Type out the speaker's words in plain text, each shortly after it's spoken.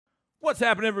What's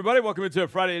happening, everybody? Welcome into a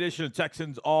Friday edition of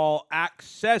Texans All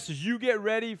Access as you get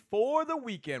ready for the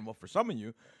weekend. Well, for some of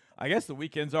you, I guess the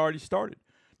weekend's already started.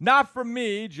 Not for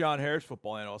me, John Harris,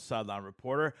 football analyst, sideline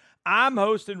reporter. I'm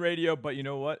hosting radio, but you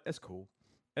know what? It's cool.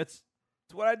 It's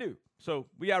what I do. So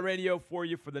we got radio for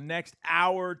you for the next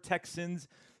hour, Texans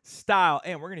style.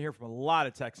 And we're going to hear from a lot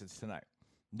of Texans tonight.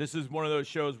 This is one of those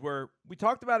shows where we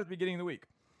talked about at the beginning of the week.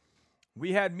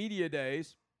 We had media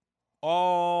days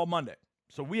all Monday.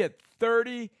 So we had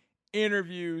 30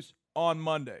 interviews on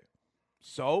Monday.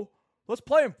 So let's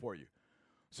play them for you.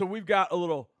 So we've got a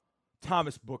little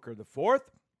Thomas Booker IV.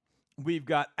 We've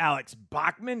got Alex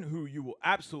Bachman, who you will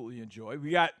absolutely enjoy.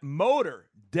 We got Motor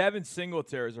Devin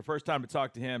Singletary. It's our first time to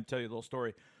talk to him. Tell you a little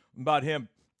story about him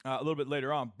a little bit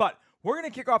later on. But we're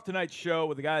going to kick off tonight's show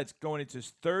with a guy that's going into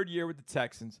his third year with the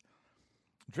Texans.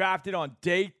 Drafted on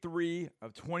day 3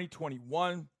 of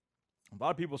 2021. A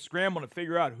lot of people scrambling to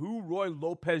figure out who Roy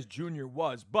Lopez Jr.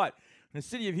 was. But in the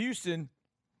city of Houston,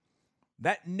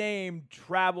 that name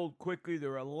traveled quickly.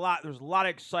 There was a lot of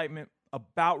excitement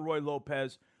about Roy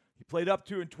Lopez. He played up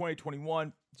to in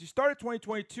 2021. He started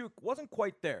 2022, wasn't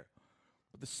quite there.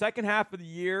 But the second half of the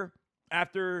year,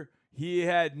 after he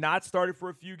had not started for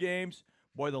a few games,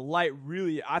 boy, the light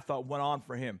really, I thought, went on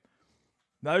for him.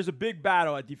 Now, there's a big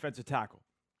battle at defensive tackle.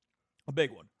 A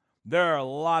big one. There are a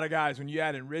lot of guys, when you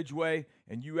add in Ridgeway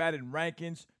and you add in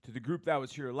Rankins to the group that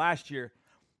was here last year,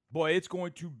 boy, it's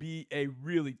going to be a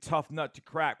really tough nut to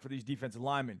crack for these defensive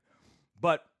linemen.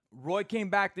 But Roy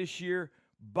came back this year.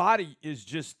 Body is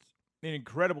just in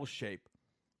incredible shape.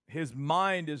 His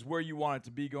mind is where you want it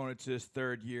to be going into his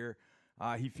third year.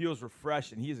 He feels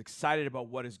refreshed, and he is excited about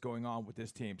what is going on with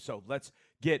this team. So let's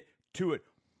get to it.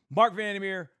 Mark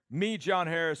Vandermeer, me, John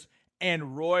Harris,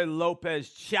 and Roy Lopez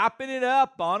chopping it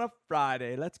up on a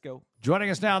Friday. Let's go.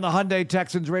 Joining us now in the Hyundai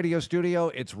Texans radio studio,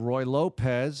 it's Roy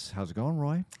Lopez. How's it going,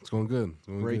 Roy? It's going good.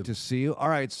 Great to see you. All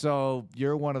right, so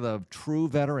you're one of the true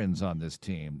veterans on this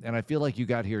team, and I feel like you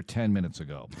got here 10 minutes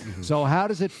ago. So how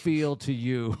does it feel to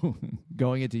you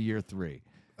going into year 3?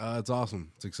 It's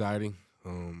awesome. It's exciting.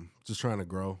 Just trying to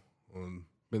grow.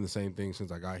 Been the same thing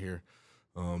since I got here,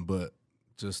 but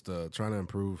just trying to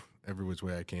improve every which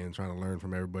way I can, trying to learn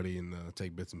from everybody and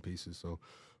take bits and pieces. So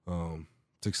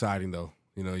it's exciting, though.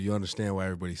 You know, you understand why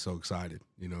everybody's so excited,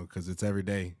 you know, because it's every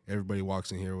day. Everybody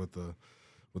walks in here with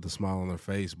a smile on their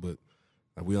face, but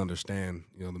we understand,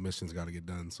 you know, the mission's got to get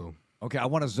done. So. Okay, I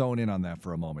want to zone in on that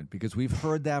for a moment because we've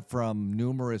heard that from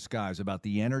numerous guys about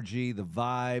the energy, the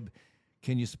vibe.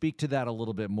 Can you speak to that a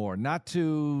little bit more? Not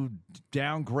to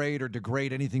downgrade or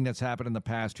degrade anything that's happened in the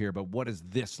past here, but what is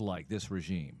this like, this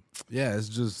regime? Yeah, it's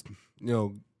just, you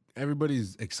know,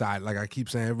 everybody's excited. Like I keep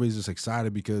saying, everybody's just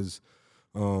excited because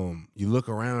you look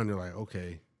around, you're like,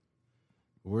 okay,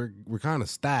 we're kind of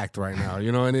stacked right now,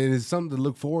 you know, and it's something to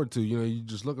look forward to. You know, you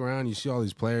just look around, you see all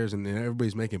these players, and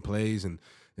everybody's making plays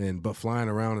but flying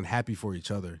around and happy for each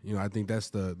other. You know, I think that's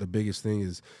the biggest thing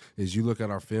is you look at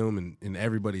our film and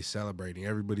everybody's celebrating.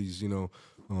 Everybody's, you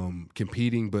know,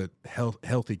 competing, but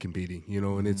healthy competing, you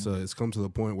know, and it's come to the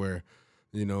point where,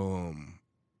 you know,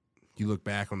 you look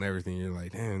back on everything, and you're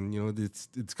like, man, you know,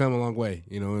 it's come a long way,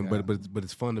 you know, and but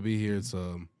it's fun to be here. It's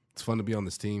fun to be on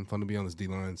this team, fun to be on this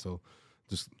D-line, so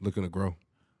just looking to grow.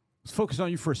 Let's focus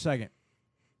on you for a second.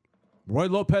 Roy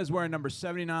Lopez wearing number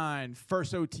 79,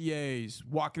 first OTAs,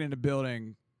 walking in the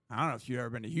building. I don't know if you've ever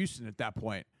been to Houston at that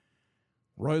point.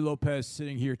 Roy Lopez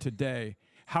sitting here today.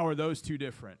 How are those two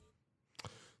different?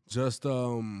 Just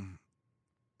not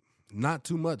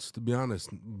too much, to be honest,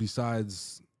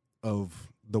 besides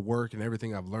of the work and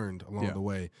everything I've learned along the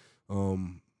way.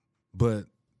 But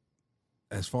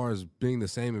as far as being the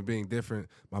same and being different,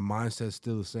 my mindset's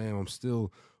still the same. I'm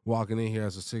still walking in here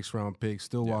as a 6th-round pick,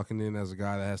 still walking in as a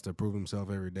guy that has to prove himself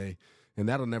every day. And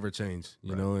that'll never change,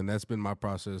 you know, and that's been my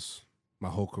process my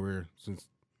whole career since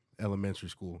elementary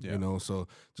school, you know. So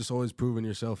just always proving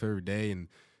yourself every day and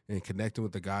connecting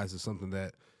with the guys is something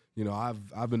that, you know,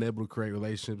 I've been able to create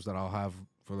relationships that I'll have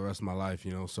for the rest of my life,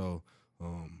 you know. So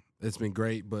it's been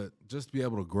great, but just to be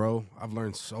able to grow, I've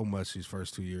learned so much these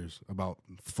first 2 years about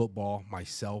football,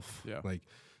 myself. Yeah. Like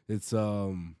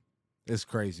it's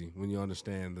crazy when you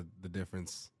understand the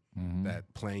difference that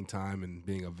playing time and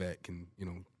being a vet can, you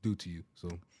know, do to you. So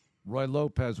Roy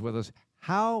Lopez with us.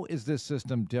 How is this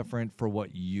system different for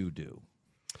what you do?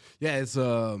 Yeah, it's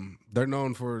they're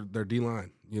known for their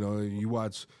D-line. You know, you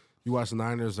watch the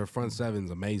Niners, their front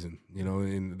seven's amazing, you know,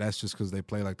 and that's just because they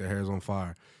play like their hair's on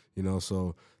fire. You know,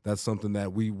 so that's something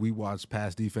that we watch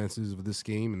past defenses with this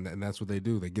scheme, and that's what they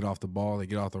do. They get off the ball, they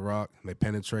get off the rock, and they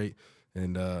penetrate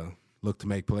and look to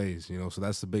make plays. You know, so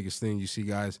that's the biggest thing. You see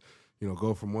guys,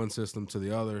 go from one system to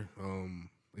the other.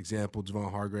 Example,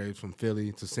 Javon Hargraves from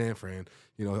Philly to San Fran.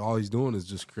 All he's doing is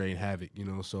just creating havoc.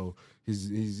 So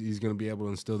he's going to be able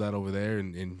to instill that over there,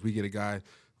 and we get a guy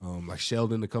like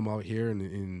Sheldon to come out here,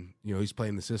 and he's played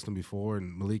in the system before,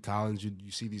 and Malik Collins.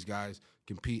 You see these guys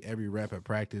compete every rep at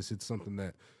practice. It's something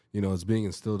that is being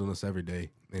instilled in us every day,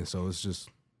 and so it's just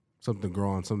something to grow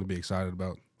on, something to be excited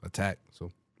about. Attack.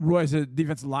 So Roy, as a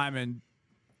defensive lineman,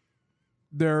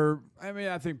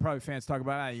 I think probably fans talk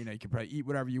about you can probably eat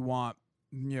whatever you want.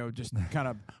 Just kind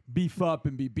of beef up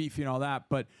and be beefy and all that.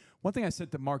 But one thing I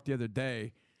said to Mark the other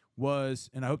day was,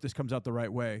 and I hope this comes out the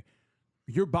right way,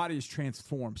 your body has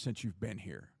transformed since you've been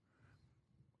here.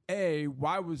 A,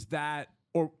 why was that,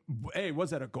 or A,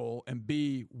 was that a goal? And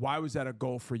B, why was that a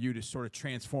goal for you to sort of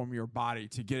transform your body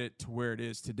to get it to where it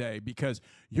is today? Because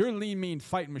you're a lean, mean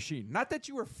fighting machine. Not that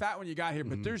you were fat when you got here,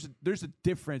 but there's a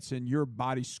difference in your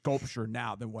body sculpture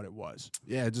now than what it was.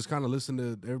 Yeah, just kind of listen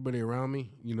to everybody around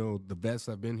me. The vets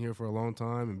that have been here for a long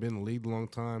time and been in the league a long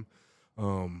time.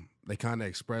 They kind of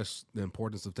express the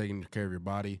importance of taking care of your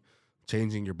body,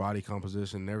 changing your body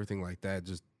composition and everything like that.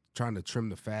 Just trying to trim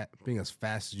the fat, being as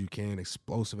fast as you can,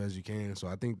 explosive as you can. So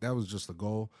I think that was just the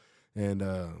goal, and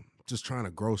just trying to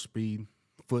grow speed,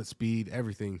 foot speed,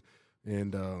 everything.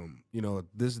 And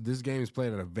this game is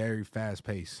played at a very fast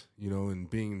pace, and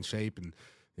being in shape,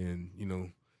 and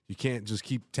you can't just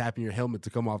keep tapping your helmet to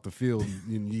come off the field.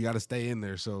 You got to stay in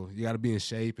there, so you got to be in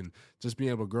shape, and just being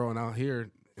able to grow. And out here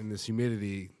in this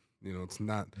humidity, it's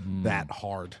not that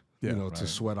hard. To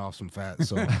sweat off some fat.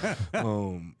 So,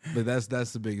 but that's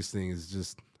the biggest thing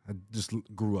is I just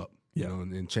grew up,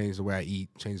 and changed the way I eat,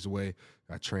 changed the way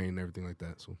I train and everything like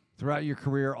that. So Throughout your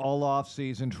career, all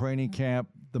off-season training camp,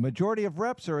 the majority of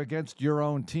reps are against your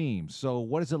own team. So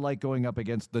what is it like going up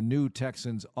against the new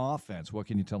Texans offense? What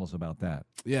can you tell us about that?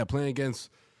 Yeah, playing against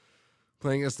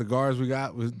the guards we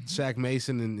got with Shaq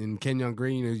Mason and Kenyon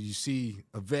Green, you see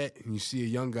a vet and you see a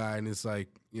young guy, and it's like,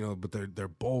 but they're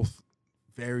both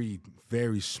very,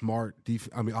 very smart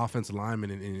offensive linemen,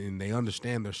 and they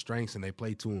understand their strengths and they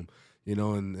play to them,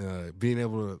 and being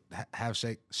able to have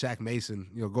Shaq Mason,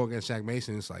 go against Shaq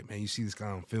Mason, it's like, man, you see this guy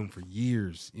on film for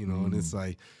years, and it's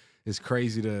like, it's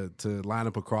crazy to line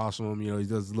up across from him. He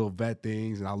does little vet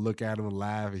things, and I'll look at him and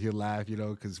laugh, and he'll laugh,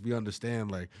 because we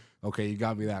understand, like, okay, you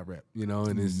got me that rep,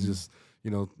 and it's just,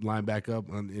 line back up,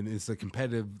 and it's a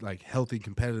competitive, like, healthy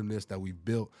competitiveness that we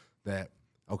built that,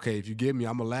 okay, if you give me,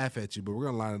 I'm going to laugh at you, but we're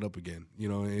going to line it up again,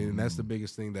 and that's the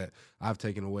biggest thing that I've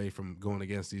taken away from going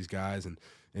against these guys,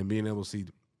 and being able to see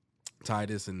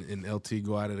Titus and LT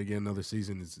go at it again another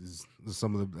season is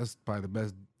that's probably the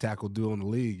best tackle duo in the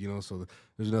league, so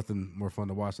there's nothing more fun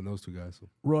to watch than those two guys. So.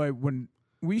 Roy, when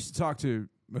we used to talk to,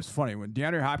 it was funny, when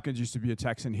DeAndre Hopkins used to be a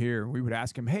Texan here, we would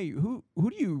ask him, hey, who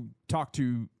do you talk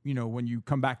to, when you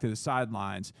come back to the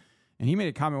sidelines? And he made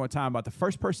a comment one time about the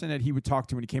first person that he would talk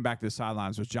to when he came back to the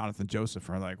sidelines was Jonathan Joseph.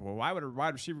 And we're like, well, why would a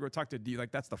wide receiver go talk to D?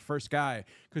 Like, that's the first guy,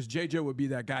 because JJ would be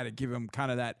that guy to give him kind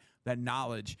of that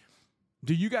knowledge.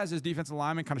 Do you guys as defensive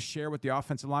linemen kind of share with the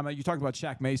offensive linemen? You talked about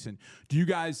Shaq Mason. Do you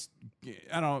guys,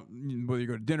 I don't know whether you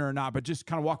go to dinner or not, but just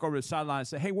kind of walk over to the sideline and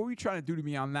say, hey, what were you trying to do to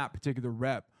me on that particular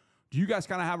rep? Do you guys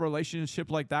kind of have a relationship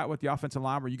like that with the offensive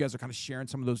line where you guys are kind of sharing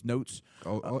some of those notes?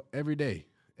 Every day.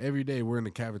 Every day we're in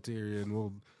the cafeteria,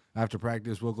 and after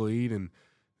practice, we'll go eat, and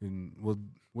we'll,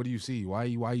 what do you see? Why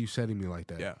are you setting me like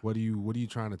that? Yeah. What are you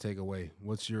trying to take away?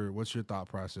 What's your thought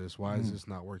process? Why is this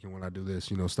not working when I do this?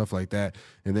 Stuff like that.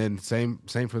 And then same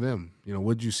for them.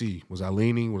 What'd you see? Was I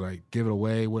leaning? Was I give it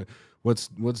away? What's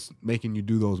making you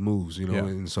do those moves?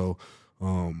 And so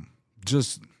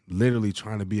just literally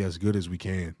trying to be as good as we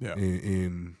can. Yeah.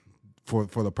 And for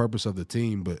the purpose of the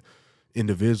team, but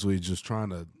individually just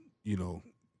trying to,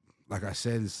 like I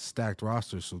said, it's a stacked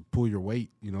roster, so pull your weight,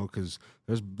 because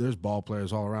there's ball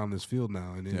players all around this field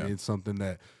now, and it's something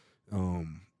that,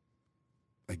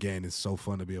 again, it's so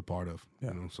fun to be a part of.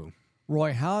 So.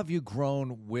 Roy, how have you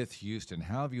grown with Houston?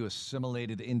 How have you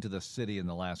assimilated into the city in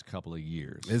the last couple of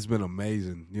years? It's been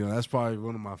amazing. That's probably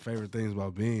one of my favorite things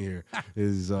about being here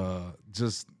is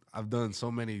just I've done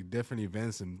so many different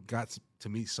events and got to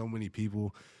meet so many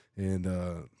people. And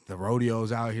the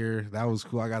rodeos out here, that was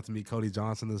cool. I got to meet Cody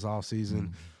Johnson this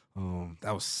offseason.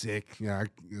 That was sick. I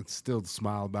still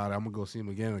smile about it. I'm going to go see him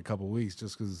again in a couple of weeks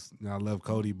just because I love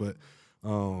Cody. But,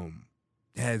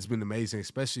 it's been amazing,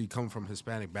 especially coming from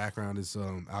Hispanic background. Is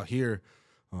out here,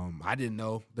 I didn't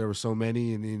know there were so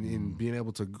many, and in being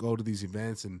able to go to these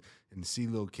events and see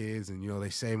little kids, and they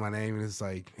say my name, and it's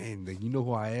like, man, you know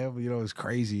who I am. It's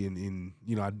crazy, and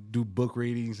I do book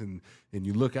readings, and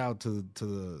you look out to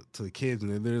the kids,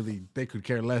 and they could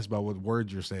care less about what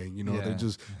words you're saying. They're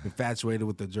just infatuated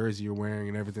with the jersey you're wearing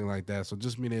and everything like that. So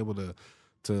just being able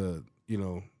to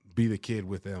be the kid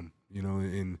with them,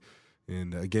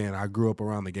 and again, I grew up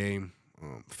around the game,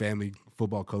 family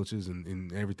football coaches,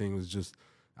 and everything was just.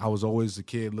 I was always a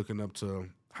kid looking up to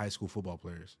high school football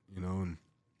players, and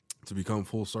to become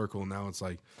full circle. Now it's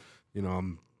like,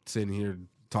 I'm sitting here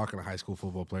talking to high school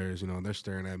football players, and they're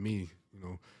staring at me,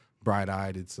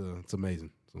 bright-eyed. It's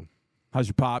amazing. So, how's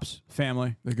your pops,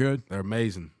 family? They're good? They're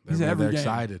amazing. They're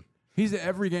excited. He's at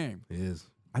every game. He is.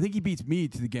 I think he beats me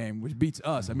to the game, which beats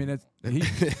us. I mean,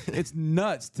 it's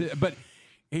nuts. But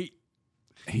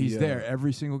he's there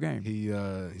every single game.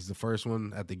 He's the first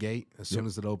one at the gate. As soon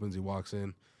as it opens, he walks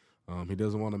in. He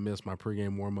doesn't want to miss my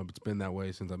pregame warm-up. It's been that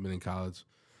way since I've been in college.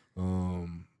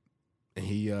 And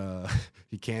he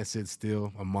can't sit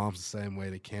still. My mom's the same way.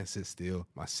 They can't sit still.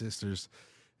 My sisters.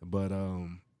 But,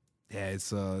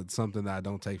 it's something that I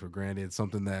don't take for granted. It's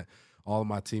something that all of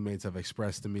my teammates have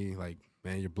expressed to me, like,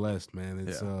 man, you're blessed, man.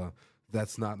 It's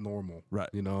that's not normal. Right.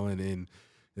 And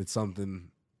it's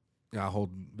something I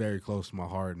hold very close to my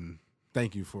heart. And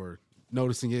thank you for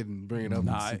noticing it and bringing it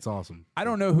up. It's awesome. I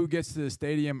don't know who gets to the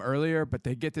stadium earlier, but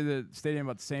they get to the stadium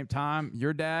at the same time.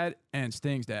 Your dad and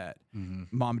Sting's dad,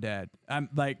 mom, dad. I'm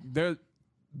like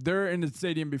they're in the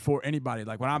stadium before anybody.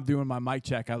 Like when I'm doing my mic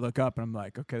check, I look up and I'm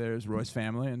like, okay, there's Roy's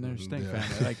family and there's Sting's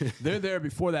family. Like they're there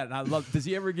before that, and I love. Does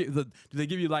he ever do they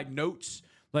give you like notes?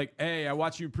 Like, hey, I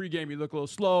watch you pregame. You look a little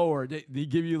slow, or did he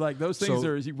give you like those things,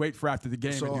 or does he wait for after the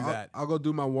game and do that? I'll go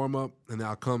do my warm up, and then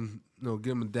I'll come,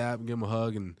 give him a dab, give him a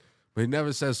hug, but he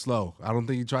never says slow. I don't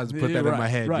think he tries to put that in my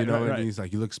head, And he's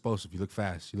like, you look explosive, you look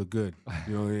fast, you look good,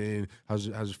 And how's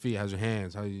your feet, how's your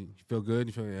hands, you feel good,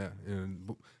 you feel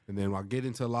and then I'll get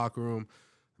into the locker room.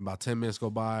 About 10 minutes go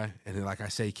by, and then, like I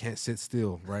say, he can't sit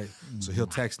still, right? So he'll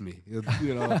text me,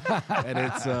 and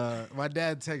it's my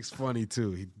dad texts funny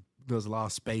too. He does a lot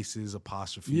of spaces,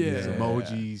 apostrophes,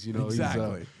 emojis,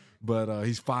 Exactly.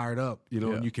 He's fired up,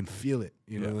 and you can feel it,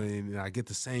 and I get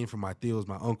the same from my tios,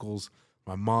 my uncles,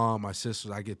 my mom, my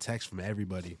sisters. I get texts from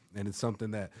everybody, and it's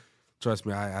something that, trust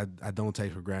me, I don't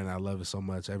take for granted. I love it so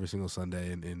much every single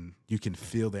Sunday, and you can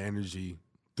feel the energy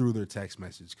through their text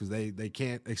message because they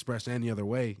can't express any other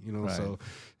way, so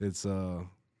it's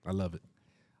I love it.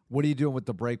 What are you doing with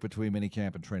the break between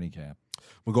minicamp and training camp?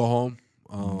 We'll go home.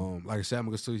 Like I said, I'm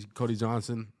going to see Cody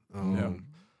Johnson. I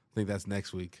think that's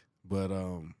next week. But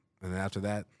and then after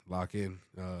that, lock in,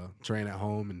 train at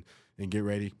home, and get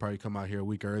ready. Probably come out here a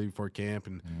week early before camp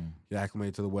and get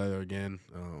acclimated to the weather again.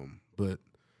 But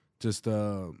just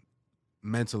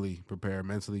mentally prepare,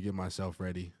 mentally get myself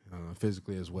ready,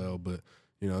 physically as well. But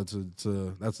that's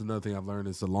another thing I've learned.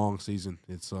 It's a long season.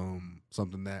 It's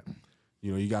something that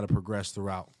you got to progress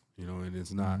throughout. And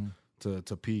it's not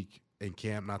to peak in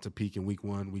camp, not to peak in week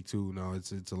 1, week 2. No,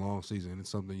 it's a long season. It's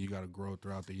something you got to grow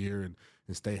throughout the year and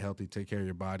stay healthy, take care of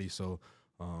your body. So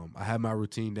I have my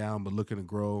routine down, but looking to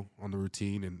grow on the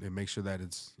routine and make sure that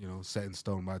it's set in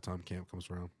stone by the time camp comes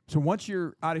around. So once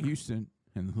you're out of Houston,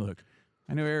 and look,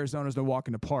 I know Arizona's no walk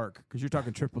in the park because you're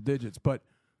talking triple digits, but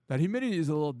that humidity is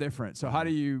a little different. So how do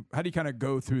you kind of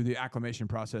go through the acclimation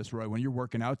process, Roy? When you're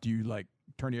working out, do you like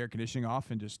turn the air conditioning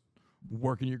off and just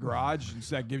work in your garage, and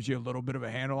so that gives you a little bit of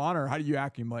a handle on, or how do you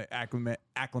acclimate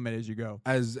as you go?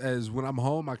 As when I'm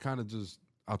home, I kind of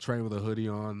I'll train with a hoodie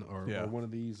on or one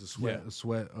of these, a sweat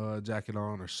jacket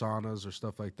on, or saunas or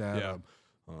stuff like that. Yeah.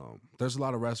 There's a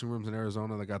lot of wrestling rooms in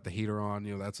Arizona that got the heater on.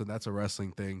 That's a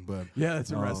wrestling thing, but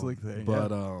that's a wrestling thing. But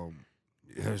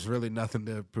there's really nothing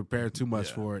to prepare too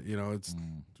much for it. It's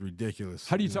ridiculous.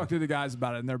 How do you talk to the guys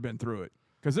about it and they've been through it?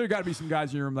 Because there got to be some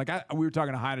guys in your room. Like we were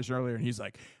talking to Heinisch earlier, and he's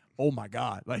like, "Oh my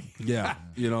God!" Like, how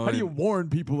do you warn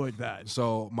people like that?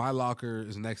 So my locker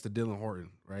is next to Dylan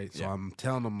Horton, right? So I'm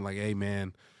telling him like, "Hey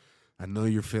man, I know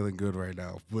you're feeling good right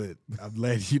now, but I'm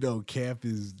letting you know camp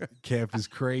is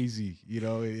crazy,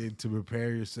 and to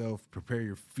prepare yourself, prepare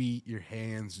your feet, your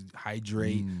hands,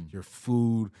 hydrate, your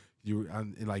food."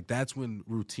 And like that's when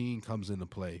routine comes into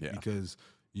play because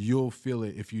you'll feel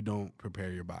it if you don't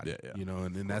prepare your body,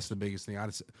 and that's the biggest thing.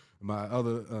 The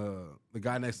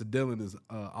guy next to Dylan is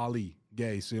Ali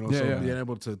Gay, so being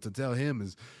able to tell him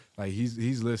is like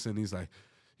he's listening. He's like,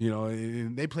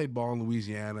 and they played ball in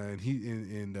Louisiana, and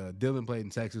Dylan played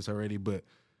in Texas already, but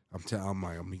I'm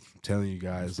telling you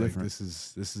guys, like this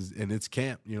is and it's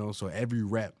camp, so every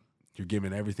rep you're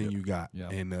giving everything you got,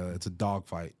 and it's a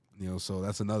dogfight. So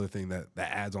that's another thing that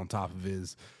adds on top of it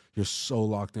is you're so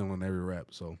locked in on every rep.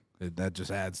 So that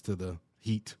just adds to the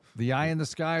heat. The eye in the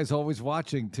sky is always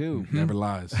watching, too. Never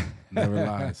lies. Never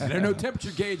lies. There's no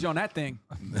temperature gauge on that thing.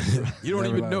 You don't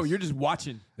even know. You're just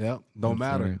watching. Yep. Don't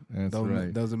matter. Right. That's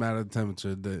right. Doesn't matter the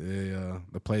temperature.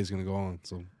 The play is going to go on.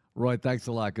 So, Roy, thanks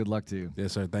a lot. Good luck to you.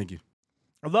 yes, sir. Thank you.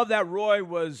 I love that Roy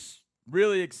was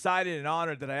really excited and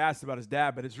honored that I asked about his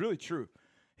dad, but it's really true.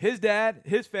 His dad,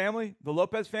 his family, the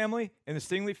Lopez family, and the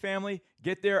Stingley family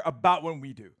get there about when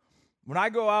we do. When I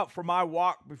go out for my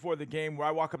walk before the game, where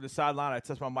I walk up the sideline, I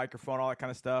test my microphone, all that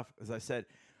kind of stuff, as I said,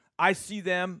 I see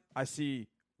them. I see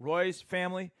Roy's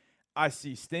family. I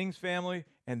see Sting's family,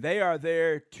 and they are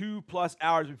there 2+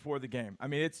 hours before the game. I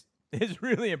mean, it's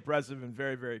really impressive and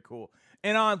very, very cool.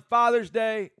 And on Father's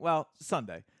Day, well,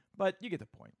 Sunday, but you get the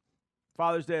point.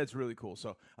 Father's Day, it's really cool.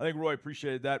 So I think Roy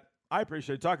appreciated that. I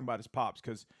appreciated talking about his pops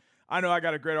because I know I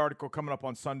got a great article coming up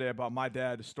on Sunday about my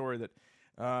dad, a story that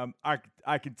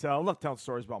I can tell. I love telling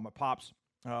stories about my pops.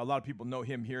 A lot of people know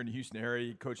him here in the Houston area.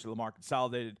 He coached the Lamar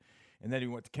Consolidated, and then he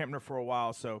went to Kempner for a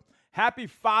while. So happy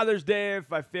Father's Day,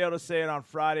 if I fail to say it on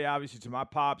Friday, obviously to my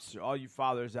pops, all you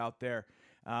fathers out there.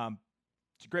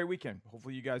 It's a great weekend.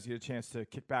 Hopefully you guys get a chance to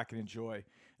kick back and enjoy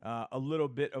a little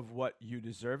bit of what you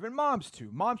deserve. And moms, too.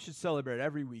 Moms should celebrate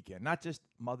every weekend, not just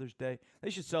Mother's Day. They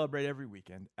should celebrate every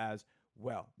weekend as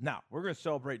well. Now, we're going to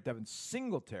celebrate Devin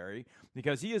Singletary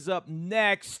because he is up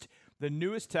next, the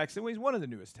newest Texan. Well, he's one of the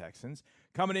newest Texans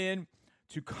coming in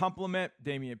to complement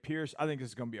Dameon Pierce. I think this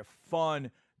is going to be a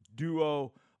fun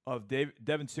duo of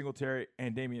Devin Singletary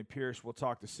and Dameon Pierce. We'll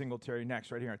talk to Singletary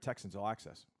next right here on Texans All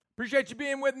Access. Appreciate you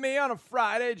being with me on a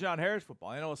Friday. John Harris,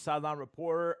 football analyst, sideline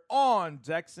reporter on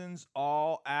Texans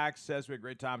All Access. We had a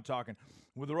great time talking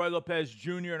with Roy Lopez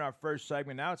Jr. in our first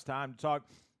segment. Now it's time to talk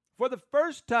for the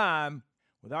first time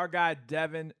with our guy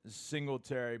Devin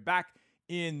Singletary. Back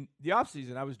in the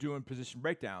offseason, I was doing position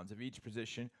breakdowns of each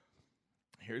position.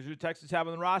 Here's who the Texans have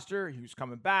on the roster, who's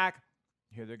coming back.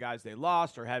 Here are the guys they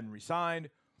lost or hadn't re-signed.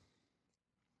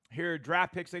 Here are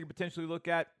draft picks they could potentially look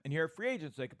at, and here are free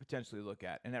agents they could potentially look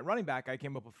at. And at running back, I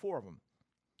came up with 4 of them.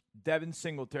 Devin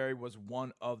Singletary was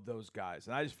one of those guys,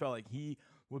 and I just felt like he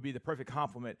would be the perfect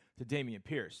complement to Dameon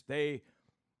Pierce. They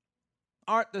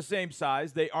aren't the same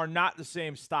size. They are not the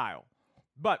same style,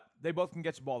 but they both can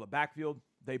get the ball in the backfield.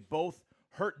 They both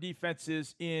hurt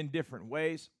defenses in different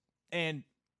ways, and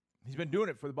he's been doing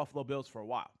it for the Buffalo Bills for a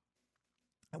while.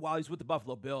 And while he's with the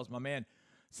Buffalo Bills, my man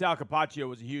Sal Capaccio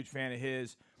was a huge fan of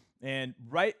his. And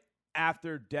right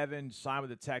after Devin signed with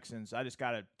the Texans, I just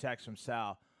got a text from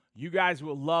Sal. You guys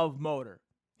will love Motor.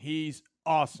 He's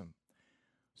awesome.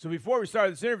 So before we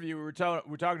started this interview, we were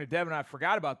talking to Devin, and I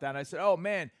forgot about that. And I said, oh,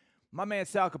 man, my man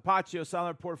Sal Capaccio,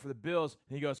 sideline reporter for the Bills.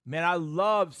 And he goes, man, I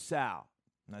love Sal.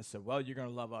 And I said, well, you're going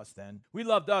to love us then. We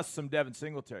loved us some Devin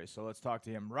Singletary, so let's talk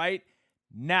to him right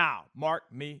now. Mark,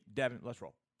 me, Devin, let's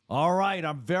roll. All right,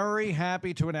 I'm very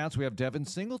happy to announce we have Devin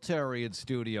Singletary in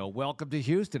studio. Welcome to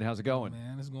Houston. How's it going?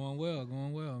 Man, it's going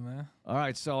well, man. All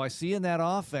right, so I see in that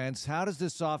offense, how does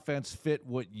this offense fit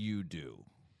what you do?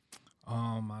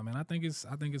 I mean, I think it's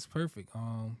perfect.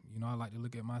 I like to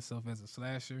look at myself as a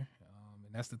slasher,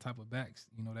 and that's the type of backs,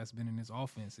 that's been in this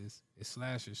offense is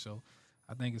slashers. So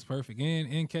I think it's perfect.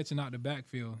 And catching out the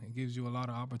backfield, it gives you a lot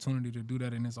of opportunity to do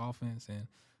that in this offense, and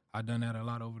I've done that a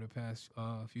lot over the past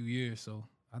few years, so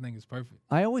I think it's perfect.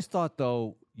 I always thought,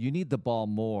 though, you need the ball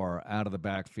more out of the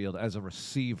backfield as a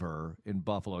receiver in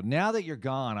Buffalo. Now that you're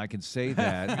gone, I can say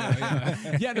that.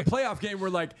 Yeah, in the playoff game, we're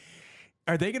like,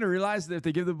 are they going to realize that if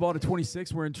they give the ball to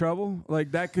 26, we're in trouble?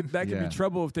 Like, that could be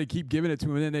trouble if they keep giving it to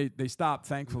them, and then they stop,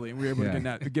 thankfully, and we were able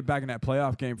to get back in that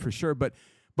playoff game for sure. But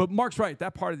Mark's right.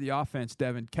 That part of the offense,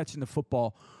 Devin, catching the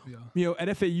football. Yeah.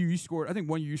 At FAU, you scored, I think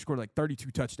one year you scored like 32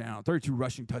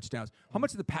 rushing touchdowns. How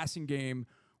much of the passing game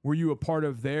were you a part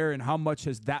of there, and how much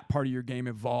has that part of your game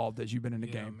evolved as you've been in the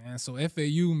game? Man. So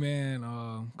FAU,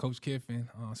 man, Coach Kiffin,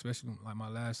 especially like my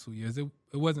last 2 years, it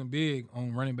wasn't big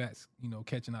on running backs,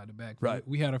 catching out the back. Right.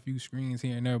 We had a few screens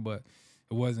here and there, but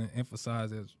it wasn't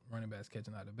emphasized as running backs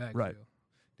catching out the backfield. Right.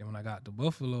 Then when I got to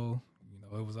Buffalo,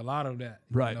 it was a lot of that.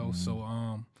 Right. So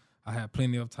I had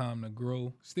plenty of time to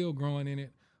grow, still growing in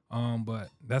it.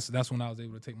 But that's when I was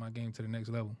able to take my game to the next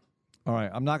level. All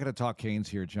right, I'm not going to talk Canes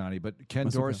here, Johnny, but Ken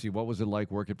Dorsey, what was it like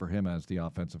working for him as the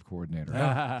offensive coordinator?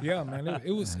 Yeah, man,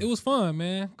 it was fun,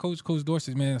 man. Coach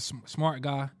Dorsey, man, smart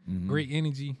guy, great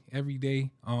energy every day.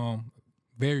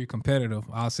 Very competitive.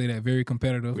 I'll say that, very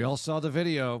competitive. We all saw the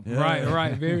video. Yeah.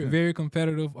 Right. Very, very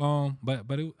competitive.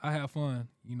 But I had fun,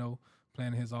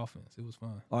 playing his offense. It was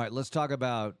fun. All right, let's talk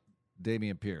about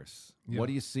Dameon Pierce. Yeah. What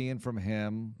are you seeing from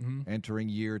him entering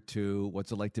year 2?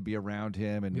 What's it like to be around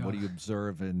him, and what do you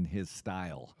observe in his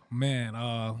style? Man,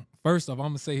 first off, I'm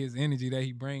gonna say his energy that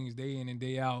he brings day in and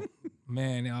day out.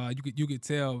 Man, you could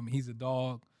tell he's a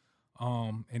dog.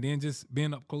 And then just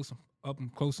being up close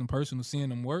and personal,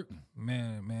 seeing him work,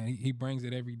 man, he brings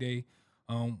it every day.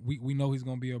 We know he's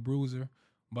gonna be a bruiser,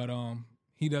 but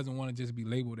he doesn't want to just be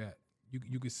labeled that.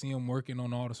 You could see him working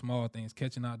on all the small things,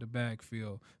 catching out the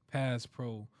backfield, pass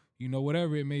pro,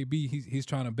 whatever it may be. He's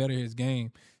trying to better his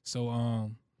game. So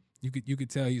you could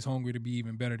tell he's hungry to be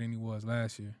even better than he was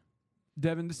last year.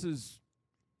 Devin, this is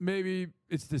maybe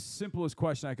it's the simplest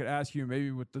question I could ask you,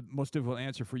 maybe with the most difficult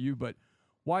answer for you, but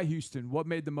why Houston? What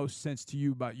made the most sense to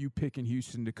you about you picking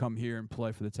Houston to come here and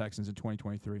play for the Texans in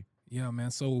 2023? Yeah,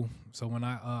 man. So when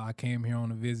I came here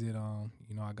on a visit,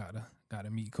 I got to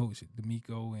meet Coach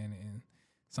D'Amico and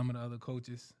some of the other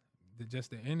coaches.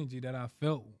 Just the energy that I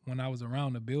felt when I was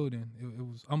around the building, it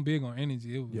was. I'm big on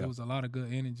energy. It was a lot of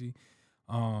good energy.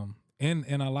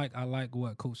 And I like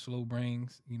what Coach Slow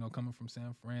brings. Coming from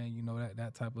San Fran,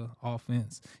 that type of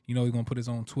offense. He's gonna put his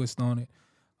own twist on it.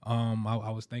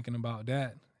 I was thinking about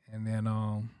that, and then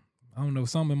I don't know,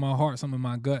 something in my heart, something in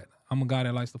my gut. I'm a guy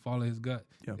that likes to follow his gut.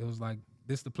 Yeah. It was like,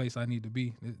 this is the place I need to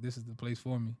be. This is the place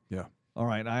for me. Yeah. All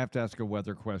right, I have to ask a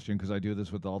weather question because I do this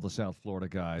with all the South Florida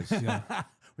guys. Yeah.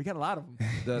 We got a lot of them.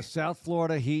 The South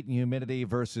Florida heat and humidity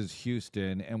versus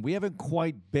Houston, and we haven't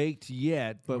quite baked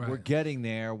yet, but we're getting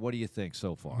there. What do you think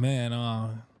so far? Man,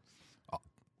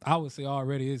 I would say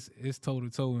already it's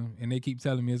toe-to-toe, and they keep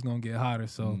telling me it's going to get hotter,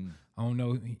 so I don't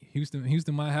know.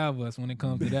 Houston might have us when it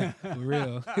comes to that, for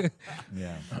real.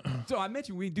 Yeah. So I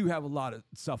mentioned we do have a lot of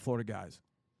South Florida guys.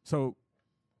 So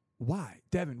why?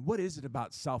 Devin, what is it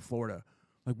about South Florida?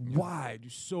 Like, why do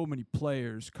so many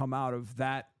players come out of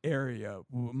that area?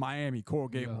 Miami, Coral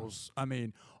Gables, I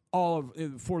mean, all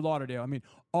of Fort Lauderdale. I mean,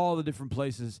 all the different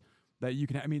places that you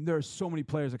can. I mean, there are so many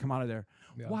players that come out of there.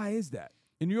 Yeah. Why is that?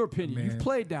 In your opinion, you've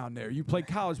played down there. You played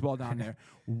college ball down there.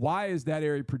 Why is that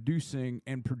area producing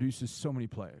and produces so many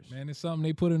players? Man, it's something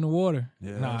they put in the water.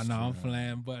 Yeah, nah, I'm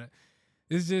flying, but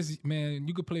it's just, man,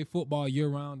 you could play football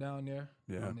year-round down there.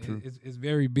 Yeah, true. It's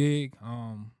very big,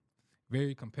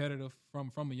 very competitive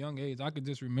from a young age. I could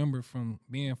just remember from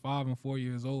being 5 and 4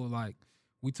 years old, like,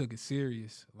 we took it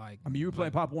serious. Like, I mean, you were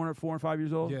playing Pop Warner at 4 and 5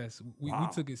 years old? Yes, we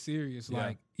took it serious. Yeah.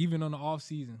 Like, even on the off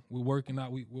season, we're working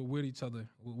out. We're with each other.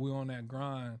 We're on that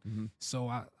grind. Mm-hmm. So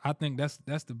I think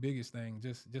that's the biggest thing.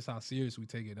 Just how serious we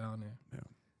take it down there.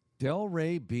 Yeah.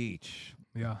 Delray Beach.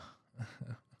 Yeah.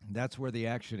 That's where the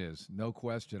action is, no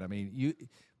question. I mean, you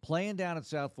playing down at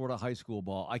South Florida high school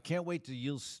ball. I can't wait till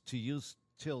you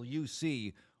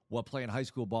see what playing high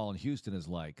school ball in Houston is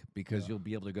like, because you'll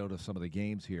be able to go to some of the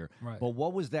games here. Right. But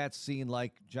what was that scene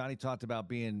like? Johnny talked about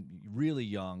being really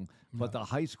young, but the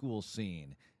high school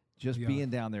scene, just being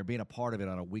down there, being a part of it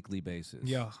on a weekly basis.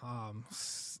 Yeah.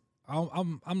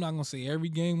 I'm not gonna say every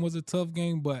game was a tough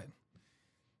game, but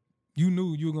you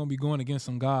knew you were gonna be going against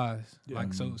some guys. Yeah.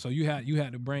 Like so you had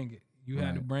to bring it. You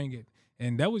had to bring it,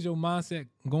 and that was your mindset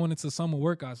going into summer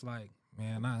workouts. Like,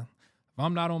 man, if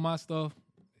I'm not on my stuff,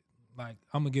 like,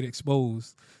 I'm gonna get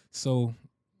exposed. So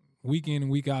week in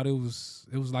and week out, it was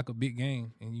like a big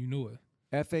game, and you knew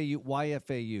it. FAU, why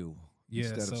FAU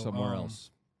instead of somewhere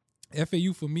else?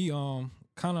 FAU for me,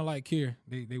 kind of like here.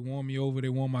 They won me over. They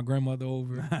won my grandmother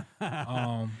over.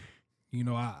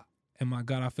 In my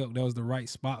gut, I felt that was the right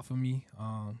spot for me.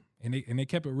 And they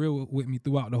kept it real with me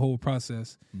throughout the whole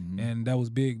process, and that was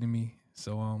big to me.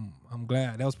 So I'm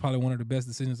glad. That was probably one of the best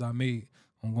decisions I made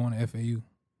on going to FAU.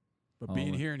 But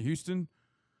being here in Houston,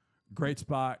 great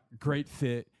spot, great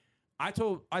fit. I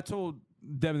told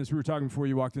Devin this. We were talking before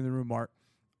you walked in the room, Mark.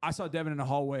 I saw Devin in the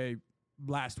hallway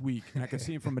last week, and I could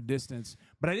see him from a distance,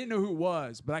 but I didn't know who it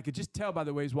was. But I could just tell by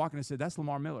the way he's walking. I said, "That's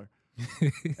Lamar Miller,"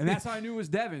 and that's how I knew it was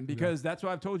Devin, because that's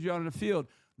what I've told you out on the field.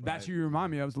 That's who you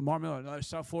remind me of. It was Lamar Miller, another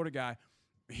South Florida guy.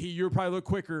 You're probably a little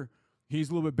quicker. He's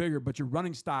a little bit bigger, but your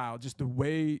running style, just the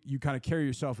way you kind of carry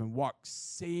yourself and walk,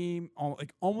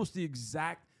 like almost the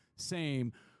exact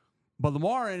same. But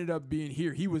Lamar ended up being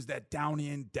here. He was that down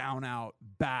in, down out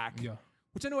back,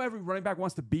 which I know every running back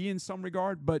wants to be in some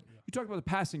regard. But you talked about the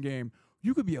passing game.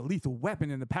 You could be a lethal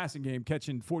weapon in the passing game,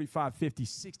 catching 45, 50,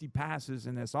 60 passes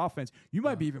in this offense. You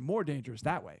might be even more dangerous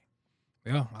that way.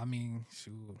 Yeah, I mean,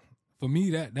 shoot. For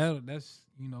me, that's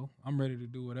I'm ready to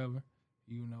do whatever,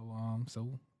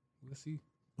 so we'll see.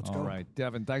 Let's go. All right,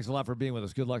 Devin, thanks a lot for being with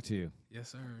us. Good luck to you. Yes,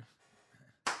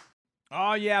 sir.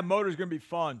 Oh, yeah, Motor's going to be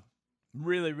fun.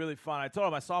 Really, really fun. I told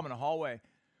him I saw him in the hallway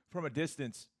from a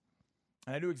distance,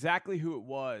 and I knew exactly who it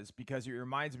was because it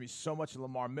reminds me so much of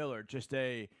Lamar Miller, just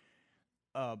a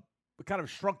kind of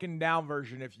shrunken down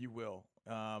version, if you will.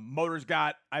 Motor's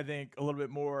got, I think, a little bit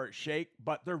more shake,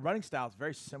 but their running style is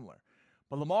very similar.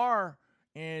 But Lamar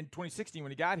in 2016,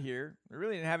 when he got here, they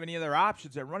really didn't have any other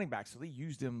options at running back, so they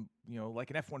used him, like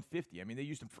an F-150. I mean, they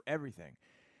used him for everything.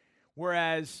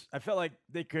 Whereas I felt like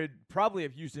they could probably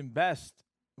have used him best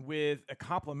with a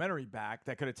complementary back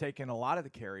that could have taken a lot of the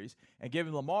carries and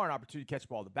given Lamar an opportunity to catch the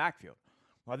ball in the backfield.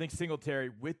 Well, I think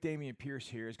Singletary with Dameon Pierce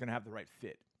here is going to have the right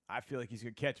fit. I feel like he's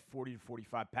going to catch 40 to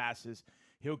 45 passes.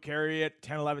 He'll carry it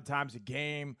 10, 11 times a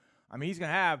game. I mean, he's going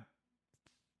to have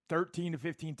 13 to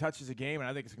 15 touches a game, and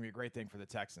I think it's going to be a great thing for the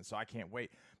Texans, so I can't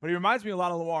wait. But he reminds me a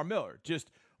lot of Lamar Miller, just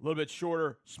a little bit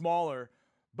shorter, smaller,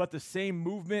 but the same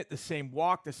movement, the same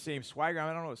walk, the same swagger.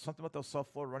 I don't know, it's something about those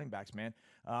self-floor running backs, man.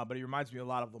 But he reminds me a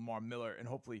lot of Lamar Miller, and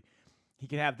hopefully he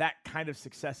can have that kind of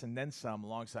success and then some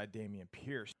alongside Dameon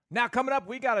Pierce. Now, coming up,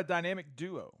 we got a dynamic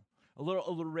duo. A little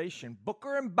alliteration.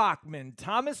 Booker and Bachman.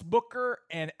 Thomas Booker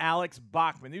and Alex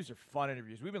Bachman. These are fun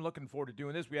interviews. We've been looking forward to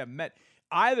doing this. We haven't met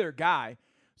either guy,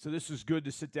 so this is good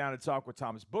to sit down and talk with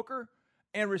Thomas Booker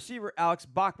and receiver Alex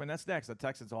Bachman. That's next on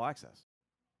Texans All Access.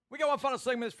 We got one final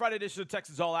segment this Friday edition of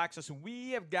Texans All Access, and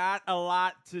we have got a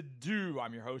lot to do.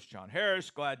 I'm your host, John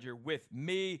Harris. Glad you're with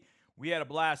me. We had a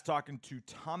blast talking to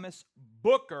Thomas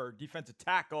Booker, defensive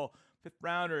tackle, fifth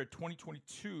rounder of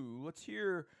 2022. Let's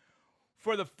hear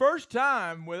for the first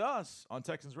time with us on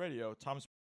Texans Radio, Thomas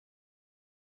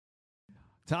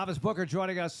Booker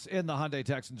joining us in the Hyundai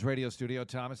Texans radio studio.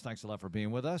 Thomas, thanks a lot for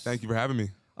being with us. Thank you for having me.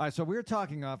 All right, so we were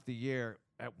talking off the air.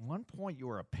 At one point, you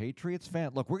were a Patriots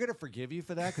fan. Look, we're going to forgive you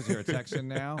for that because you're a Texan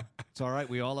now. It's all right.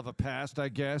 We all have a past, I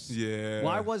guess. Yeah.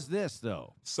 Why was this,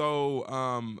 though?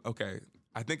 So, okay.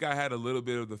 I think I had a little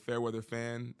bit of the fair weather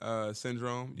fan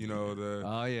syndrome.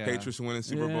 The Patriots winning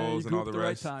Super Bowls and all the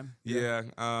rest. Right time. Yeah.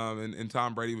 And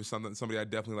Tom Brady was somebody I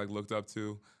definitely looked up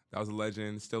to. That was a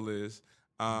legend, still is.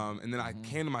 And then I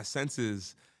came to my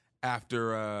senses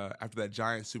after that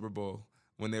Giants Super Bowl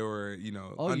when they were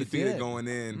undefeated going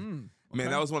in. Man,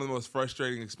 that was one of the most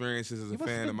frustrating experiences as a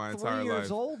fan in my entire life. 3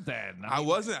 years old then. I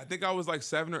wasn't. I think I was like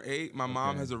 7 or 8. My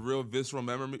mom has a real visceral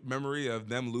memory of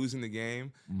them losing the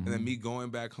game and then me going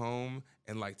back home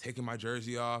and like taking my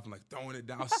jersey off and like throwing it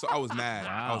down. I was mad.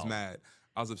 Wow. I was mad.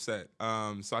 I was upset.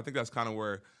 So I think that's kind of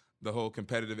where the whole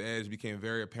competitive edge became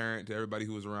very apparent to everybody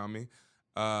who was around me.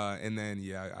 And then,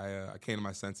 I came to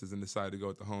my senses and decided to go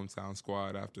with the hometown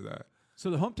squad after that. So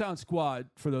the hometown squad,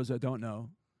 for those that don't know,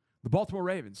 the Baltimore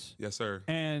Ravens. Yes, sir.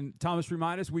 And Thomas,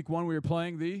 remind us, week 1 we were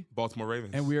playing the Baltimore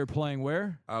Ravens. And we were playing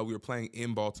where? We were playing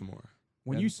in Baltimore.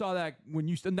 When you saw that,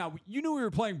 now you knew we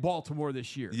were playing Baltimore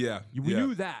this year. Yeah. We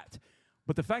knew that.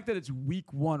 But the fact that it's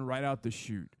week 1 right out the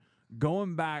chute,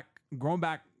 growing back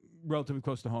relatively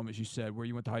close to home, as you said, where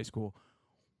you went to high school,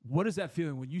 what is that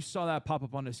feeling when you saw that pop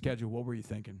up on the schedule? What were you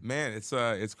thinking? Man,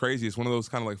 it's crazy. It's one of those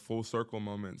kind of like full circle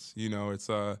moments. It's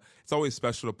always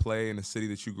special to play in a city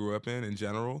that you grew up in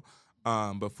general.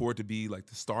 But for it to be like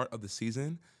the start of the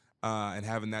season and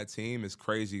having that team is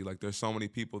crazy. Like there's so many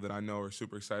people that I know are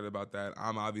super excited about that.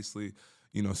 I'm obviously,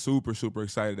 super, super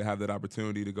excited to have that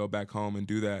opportunity to go back home and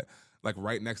do that, like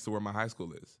right next to where my high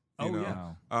school is.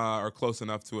 Or close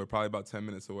enough to it, probably about 10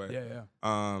 minutes away. Yeah.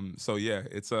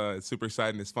 It's super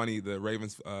exciting. It's funny, the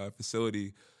Ravens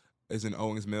facility is in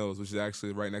Owings Mills, which is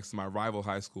actually right next to my rival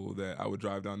high school that I would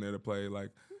drive down there to play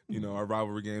our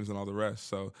rivalry games and all the rest.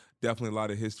 So definitely a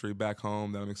lot of history back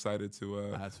home that I'm excited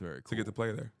to That's very cool. to get to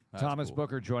play there. That's Thomas cool.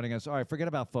 Booker joining us. All right, forget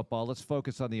about football. Let's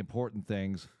focus on the important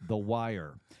things, the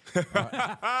wire.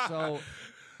 So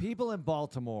people in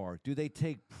Baltimore, do they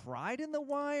take pride in the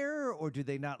wire or do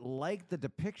they not like the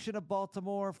depiction of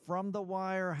Baltimore from the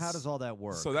wire? How does all that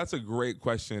work? So that's a great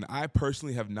question. I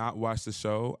personally have not watched the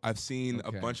show. I've seen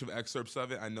a bunch of excerpts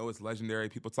of it. I know it's legendary.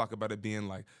 People talk about it being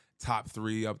like top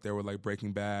 3 up there with like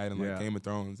Breaking Bad and like Game of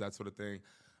Thrones, that sort of thing.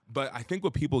 But I think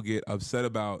what people get upset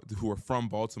about who are from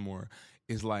Baltimore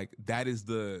is like that is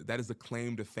the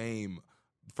claim to fame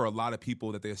for a lot of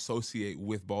people that they associate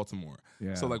with Baltimore.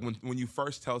 Yeah. So like when you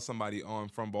first tell somebody, oh, I'm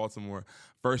from Baltimore,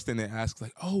 first thing they ask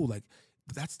like, oh, like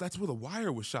that's where The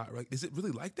Wire was shot. Like, is it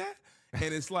really like that?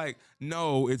 And it's like,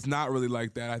 no, it's not really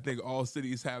like that. I think all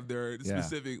cities have their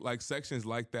specific like sections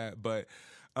like that. But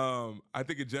I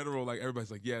think in general, like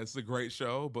everybody's like, yeah, it's a great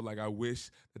show, but like I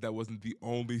wish that wasn't the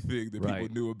only thing that people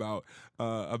knew about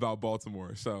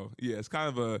Baltimore. So yeah, it's kind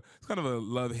of a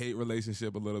love-hate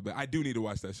relationship a little bit. I do need to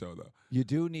watch that show though. You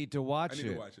do need to watch I need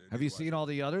it. to watch it. Have you seen all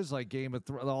the others, like Game of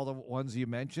Thrones, all the ones you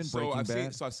mentioned? Breaking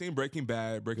Bad? I've seen Breaking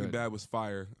Bad. Breaking Bad was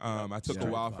fire. I took a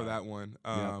while for that one,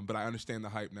 but I understand the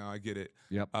hype now. I get it.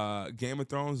 Yep. Game of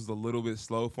Thrones is a little bit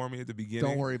slow for me at the beginning.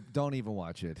 Don't worry. Don't even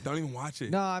watch it. Don't even watch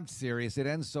it. No, I'm serious. It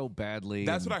ends so badly.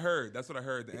 That's what I heard.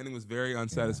 The ending was very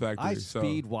unsatisfactory. I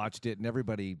speed watched it, and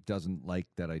everybody doesn't like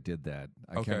that I did that.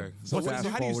 Okay. So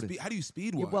how do you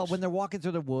speed watch? Well, when they're walking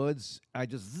through the woods, I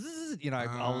just,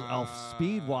 I'll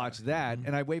speed watch that,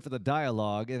 and I wait for the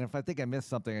dialogue. And if I think I missed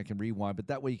something, I can rewind. But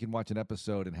that way, you can watch an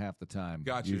episode in half the time.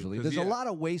 Got you. Usually, there's a lot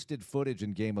of wasted footage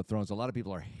in Game of Thrones. A lot of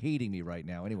people are hating me right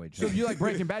now. Anyway, so if you like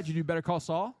Breaking Bad, you do Better Call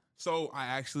Saul? So I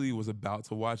actually was about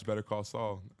to watch Better Call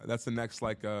Saul. That's the next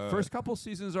First couple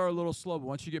seasons are a little slow, but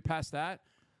once you get past that,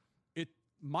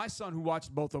 my son who watched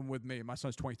both of them with me, my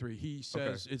son's 23, he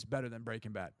says it's better than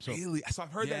Breaking Bad. So, really? So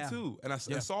I've heard that too. And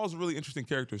Saul's a really interesting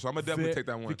character, so I'm going to definitely take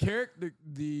that one.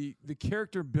 The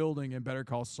character building in Better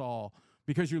Call Saul,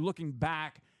 because you're looking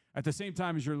back at the same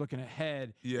time as you're looking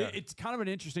ahead, it's kind of an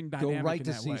interesting dynamic. Go right in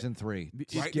to that season way. 3.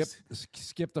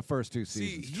 Skip the first 2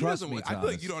 seasons. Trust me, I feel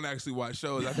like you don't actually watch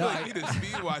shows. I feel like he just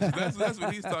speed watches. That's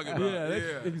what he's talking about.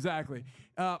 Yeah, exactly.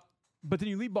 But then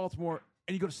you leave Baltimore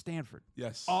and you go to Stanford.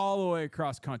 Yes. All the way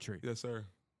across country. Yes, sir.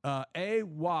 A,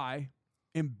 why?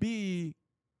 And B,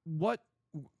 what?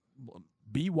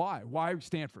 B, why? Why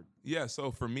Stanford? Yeah,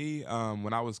 so for me,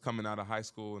 when I was coming out of high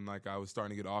school and like I was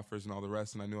starting to get offers and all the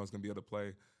rest, and I knew I was going to be able to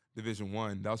play Division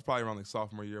I, that was probably around like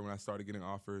sophomore year when I started getting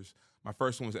offers. My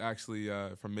first one was actually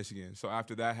from Michigan. So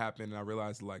after that happened and I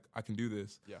realized like I can do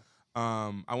this. Yeah.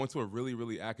 I went to a really,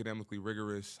 really academically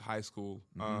rigorous high school.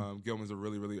 Gilman's a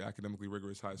really, really academically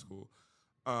rigorous high school.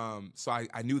 So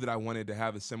I knew that I wanted to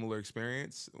have a similar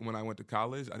experience when I went to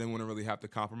college. I didn't want to really have to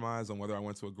compromise on whether I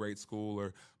went to a great school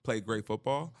or played great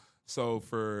football. So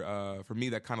for me,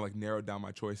 that kind of like narrowed down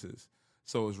my choices.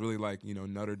 So it was really like,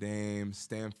 Notre Dame,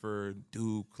 Stanford,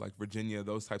 Duke, like Virginia,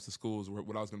 those types of schools were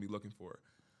what I was going to be looking for.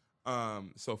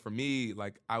 So for me,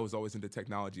 like I was always into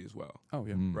technology as well. Oh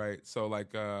yeah. Right. So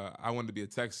like I wanted to be a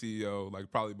tech CEO, like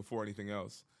probably before anything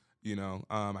else.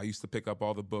 I used to pick up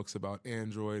all the books about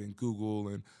Android and Google,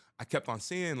 and I kept on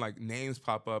seeing like names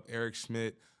pop up, Eric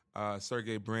Schmidt,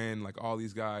 Sergey Brin, like all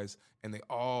these guys, and they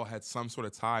all had some sort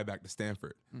of tie back to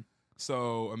Stanford.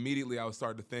 So immediately I was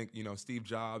starting to think, Steve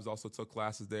Jobs also took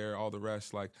classes there, all the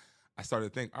rest. Like I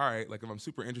started to think, all right, like if I'm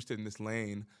super interested in this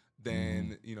lane,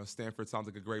 then, Stanford sounds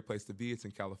like a great place to be. It's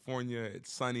in California.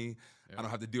 It's sunny. I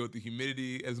don't have to deal with the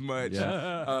humidity as much.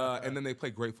 And then they play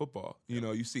great football.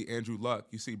 You see Andrew Luck.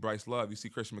 You see Bryce Love. You see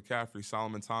Christian McCaffrey,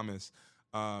 Solomon Thomas,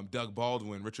 Doug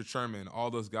Baldwin, Richard Sherman,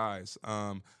 all those guys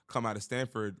come out of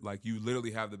Stanford. Like you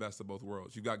literally have the best of both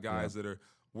worlds. You've got guys that are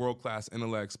world-class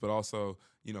intellects, but also,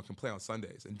 can play on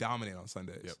Sundays and dominate on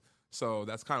Sundays. So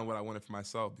that's kind of what I wanted for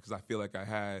myself because I feel like I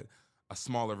had a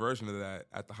smaller version of that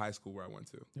at the high school where I went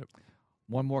to.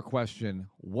 One more question.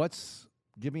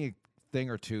 Give me a thing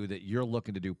or two that you're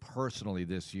looking to do personally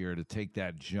this year to take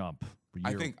that jump?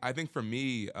 I think for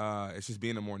me, it's just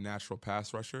being a more natural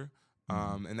pass rusher.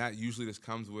 And that usually just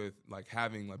comes with like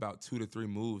having about 2 to 3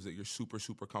 moves that you're super,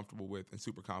 super comfortable with and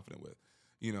super confident with.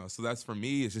 So that's for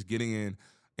me, it's just getting in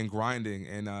and grinding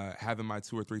and having my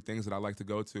 2 or 3 things that I like to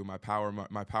go to, my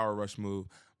power rush move,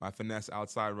 my finesse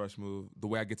outside rush move, the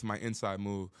way I get to my inside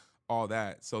move, all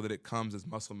that, so that it comes as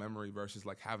muscle memory versus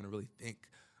like having to really think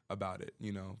about it.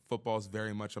 Football is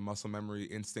very much a muscle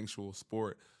memory, instinctual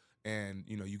sport, and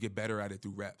you get better at it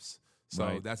through reps.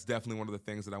 So that's definitely one of the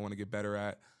things that I want to get better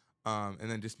at. And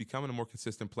then just becoming a more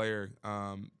consistent player,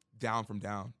 down from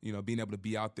down. Being able to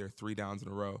be out there 3 downs in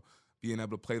a row, being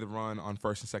able to play the run on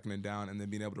 1st and 2nd and down, and then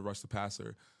being able to rush the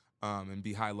passer, and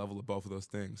be high level at both of those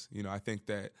things. I think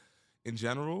that in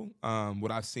general,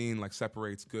 what I've seen like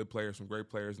separates good players from great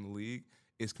players in the league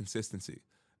is consistency.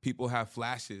 People have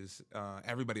flashes.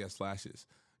 Everybody has flashes.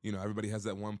 Everybody has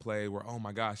that one play where, oh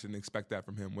my gosh, I didn't expect that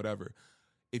from him, whatever.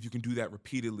 If you can do that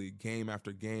repeatedly, game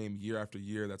after game, year after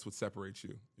year, that's what separates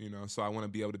you. So I want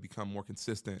to be able to become more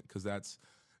consistent because that's,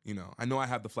 I know I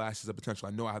have the flashes of potential.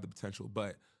 I know I have the potential,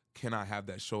 but can I have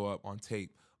that show up on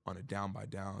tape on a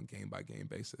down-by-down, game-by-game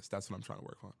basis? That's what I'm trying to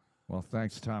work on. Well,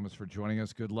 thanks, Thomas, for joining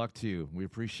us. Good luck to you. We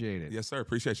appreciate it. Yes, sir.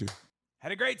 Appreciate you.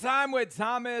 Had a great time with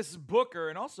Thomas Booker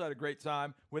and also had a great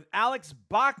time with Alex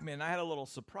Bachman. I had a little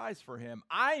surprise for him.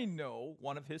 I know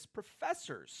one of his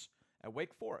professors at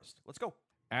Wake Forest. Let's go.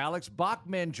 Alex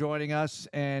Bachman joining us,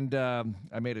 and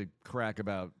I made a crack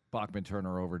about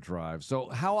Bachman-Turner overdrive. So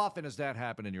how often has that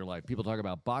happened in your life? People talk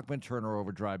about Bachman-Turner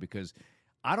overdrive because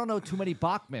I don't know too many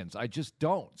Bachmans. I just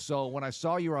don't. So when I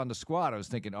saw you were on the squad, I was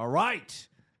thinking, all right,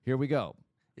 here we go.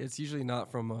 It's usually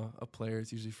not from a player.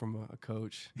 It's usually from a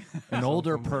coach. An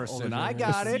older person. I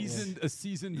got it. A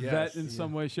seasoned Yes. vet in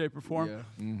some way, shape, or form.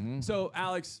 Yeah. Mm-hmm. So,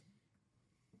 Alex,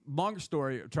 longer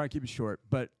story. I'll try to keep it short.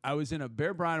 But I was in a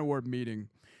Bear Bryant Award meeting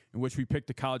in which we picked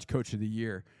the College Coach of the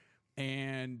Year.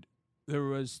 And there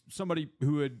was somebody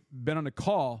who had been on the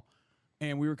call,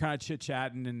 and we were kind of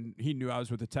chit-chatting, and he knew I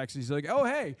was with the Texans. He's like, oh,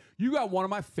 hey, you got one of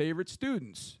my favorite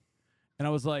students. And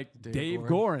I was like, Dave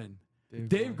Gorin.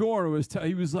 Dave Gorin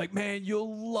he was like, man,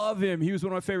 you'll love him. He was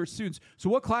one of my favorite students. So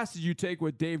what class did you take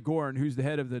with Dave Gorin, who's the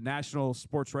head of the National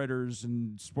Sports Writers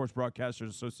and Sports Broadcasters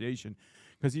Association,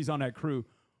 because he's on that crew.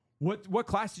 What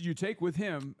class did you take with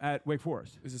him at Wake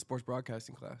Forest? It was a sports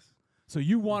broadcasting class. So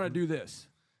you want to do this?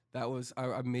 That was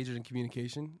I majored in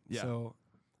communication, so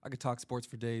I could talk sports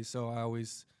for days. So I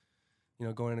always,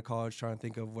 going into college, trying to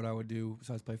think of what I would do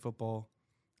besides play football.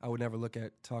 I would never look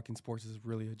at talking sports as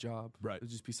really a job. Right. It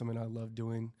would just be something I loved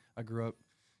doing. I grew up,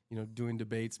 doing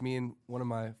debates. Me and one of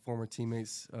my former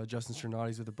teammates, Justin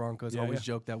Strinati's with the Broncos, always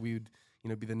joked that we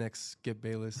would, be the next Skip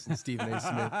Bayless and Stephen A.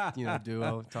 Smith,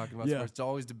 duo talking about sports. It's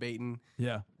always debating.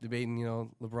 Yeah. Debating,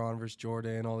 LeBron versus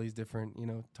Jordan, all these different,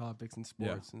 topics in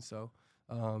sports. Yeah. And so,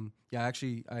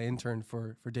 actually, I interned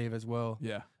for Dave as well.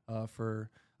 Yeah.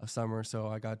 For a summer, so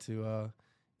I got to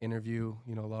interview,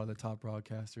 a lot of the top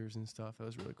broadcasters and stuff. That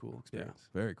was a really cool experience.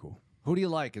 Yeah, very cool. Who do you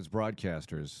like as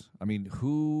broadcasters? I mean,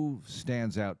 who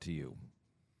stands out to you?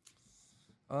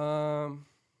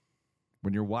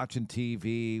 When you're watching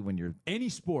TV, when you're any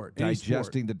sport,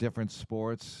 digesting the different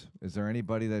sports, is there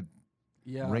anybody that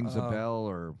rings a bell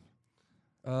or?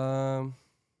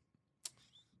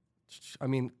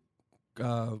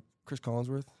 Chris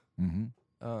Collinsworth.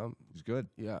 Mm-hmm. He's good.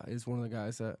 Yeah, he's one of the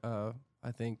guys that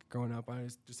I think growing up, I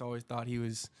just always thought he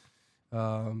was.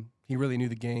 He really knew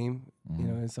the game,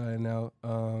 inside and out.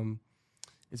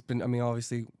 It's been,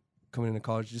 obviously coming into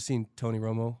college, just seeing Tony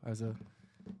Romo as a,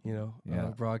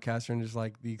 broadcaster and just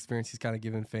like the experience he's kind of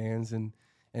given fans and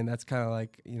that's kind of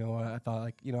like, I thought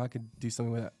like, I could do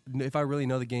something with that. If I really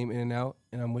know the game in and out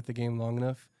and I'm with the game long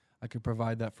enough, I could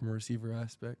provide that from a receiver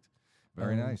aspect.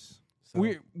 Very nice. So.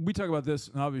 We talk about this,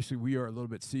 and obviously we are a little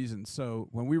bit seasoned. So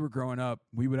when we were growing up,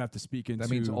 we would have to speak into.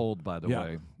 That means old, by the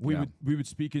way. We would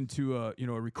speak into a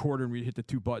recorder, and we'd hit the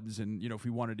two buttons, and if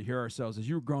we wanted to hear ourselves. As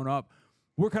you were growing up,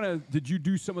 what kind of did you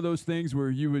do some of those things where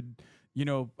you would, I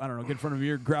don't know, get in front of a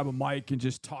mirror, grab a mic, and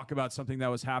just talk about something that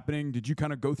was happening? Did you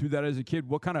kind of go through that as a kid?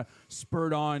 What kind of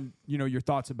spurred on your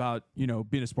thoughts about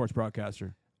being a sports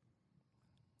broadcaster?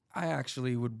 I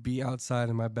actually would be outside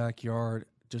in my backyard,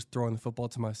 just throwing the football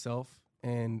to myself.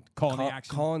 And calling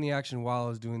the action while I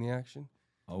was doing the action.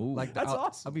 Oh, like that's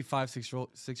awesome. I'll be 6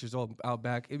 years old out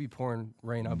back. It'd be pouring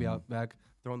rain. I'll be out back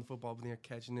throwing the football up in the air,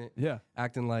 catching it. Yeah,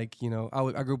 acting like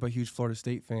I grew up a huge Florida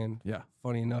State fan. Yeah,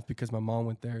 funny enough because my mom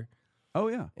went there. Oh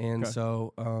yeah, and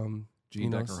so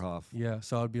Gene Deckerhoff. Yeah,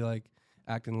 so I'd be like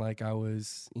acting like I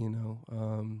was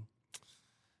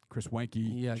Chris Wenke.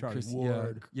 Yeah, Charlie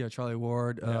Ward. Yeah, Charlie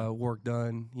Ward. Work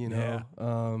done.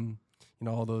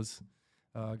 All those.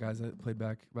 Guys that played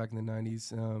back in the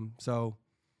 90s. So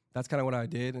that's kind of what I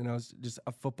did, and I was just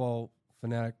a football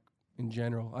fanatic in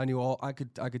general. I knew I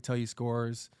could tell you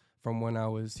scores from when I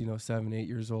was 7, 8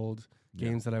 years old,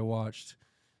 games that I watched,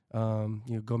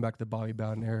 going back to the Bobby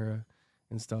Bowden era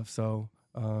and stuff. So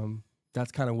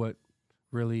that's kind of what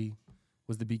really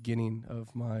was the beginning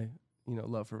of my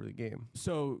love for the game.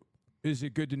 So. Is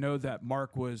it good to know that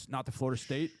Mark was not the Florida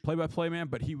State play-by-play man,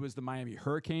 but he was the Miami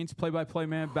Hurricanes play-by-play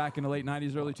man back in the late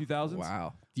 90s, early 2000s?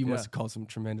 Wow. You must have called some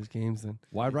tremendous games then.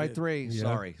 Wide right 3. Yeah.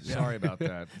 Sorry about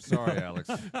that. Sorry,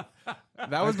 Alex.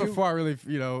 That was before I really,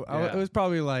 it was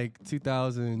probably like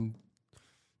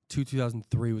 2002,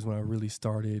 2003 was when I really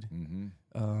started. Mm-hmm.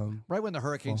 Right when the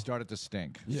Hurricanes started to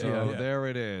stink. Yeah, so there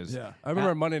it is. Yeah. I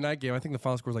remember a Monday night game. I think the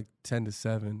final score was like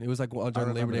 10-7. It was like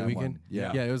during Labor Day weekend.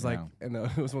 Yeah, it was like, and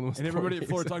it was one of those. And everybody at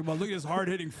Florida talking about, look at this hard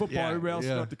hitting football. Everybody else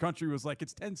throughout the country was like,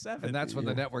 it's 10-7. And that's when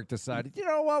the network decided, you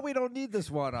know what, we don't need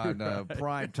this one on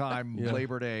prime time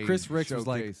Labor Day. Chris Ricks showcase. Was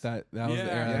like that. That was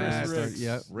the era. Yes. Chris Ricks.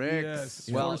 Yep. Ricks. Yes.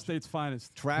 Florida State's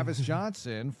finest. Travis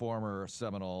Johnson, former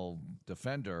Seminole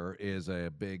defender, is a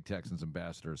big Texans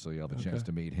ambassador, so you'll have a chance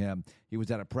to meet him. He was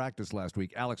at a practice last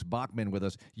week. Alex Bachman with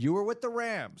us. You were with the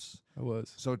Rams. I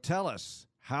was. So tell us,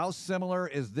 how similar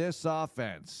is this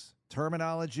offense?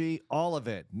 Terminology, all of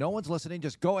it. No one's listening.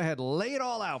 Just go ahead. Lay it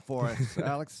all out for us,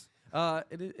 Alex.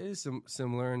 It is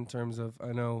similar in terms of,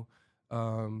 I know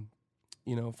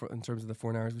you know, in terms of the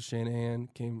 49ers with Shanahan,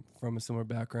 came from a similar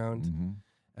background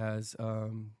as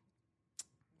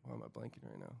why am I blanking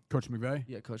right now? Coach McVay?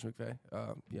 Yeah, Coach McVay.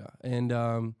 Yeah.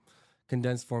 And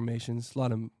condensed formations, a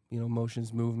lot of, you know,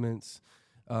 motions, movements,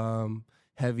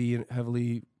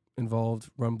 heavily involved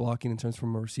run blocking in terms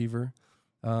from a receiver.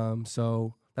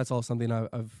 So that's all something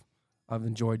I've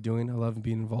enjoyed doing. I love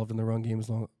being involved in the run game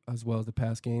as well as the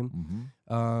pass game.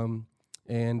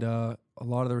 And a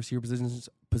lot of the receiver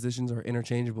positions are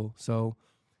interchangeable. So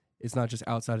it's not just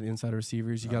outside and inside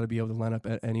receivers. You got to be able to line up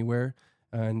at anywhere.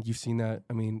 And you've seen that.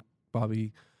 I mean,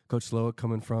 Coach Slowick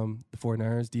coming from the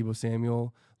 49ers, Deebo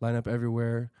Samuel, line up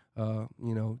everywhere. You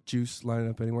know, Juice lining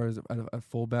up anywhere at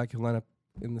fullback. He'll line up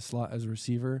in the slot as a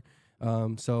receiver.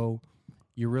 So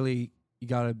you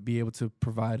got to be able to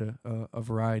provide a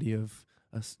variety of,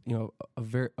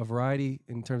 a variety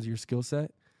in terms of your skill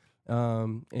set.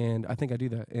 And I think I do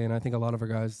that. And I think a lot of our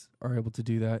guys are able to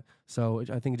do that. So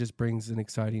I think it just brings an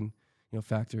exciting, you know,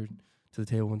 factor to the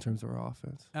table in terms of our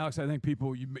offense. Alex, I think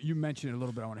people, you mentioned it a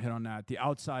little bit. I want to hit on that. The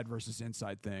outside versus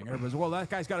inside thing. Everybody's, well, that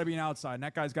guy's got to be an outside and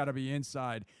that guy's got to be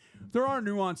inside. There are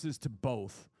nuances to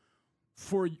both.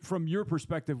 From your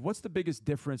perspective, what's the biggest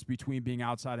difference between being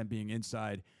outside and being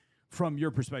inside from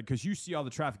your perspective? Because you see all the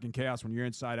traffic and chaos when you're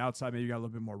inside. Outside, maybe you got a little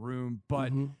bit more room,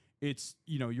 but it's,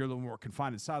 you know, you're a little more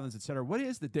confined in silence, et cetera. What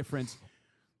is the difference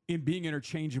in being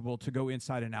interchangeable to go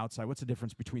inside and outside? What's the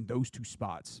difference between those two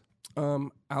spots?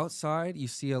 Outside, you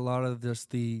see a lot of just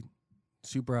the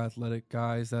super athletic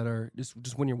guys that are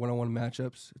just win your one-on-one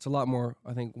matchups. It's a lot more,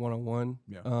 I think, one-on-one.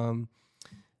 Yeah.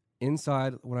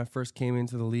 Inside, when I first came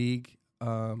into the league,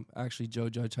 actually Joe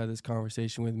Judge had this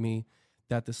conversation with me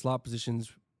that the slot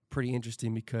position's pretty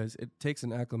interesting because it takes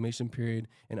an acclimation period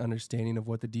and understanding of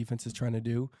what the defense is trying to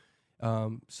do.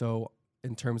 So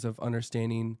in terms of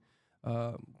understanding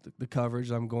the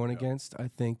coverage I'm going against, I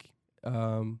think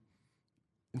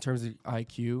in terms of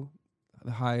IQ,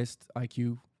 the highest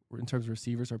IQ in terms of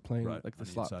receivers are playing like the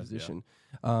slot inside position.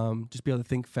 Yeah. Just be able to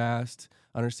think fast,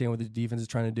 understand what the defense is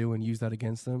trying to do, and use that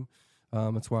against them.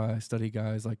 That's why I study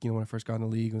guys like, you know, when I first got in the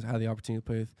league, I had the opportunity to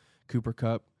play with Cooper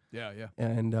Kupp. Yeah, yeah.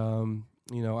 And,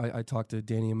 you know, I talk to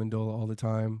Danny Amendola all the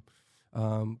time.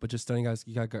 But just studying guys,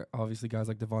 you got obviously guys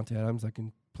like Devontae Adams that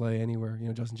can play anywhere, you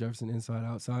know, Justin Jefferson inside,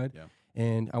 outside. Yeah.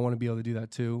 And I want to be able to do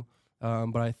that too.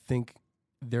 But I think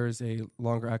there's a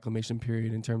longer acclimation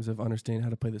period in terms of understanding how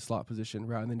to play the slot position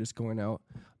rather than just going out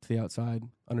to the outside,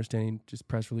 understanding just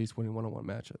press release, winning one-on-one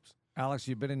matchups. Alex,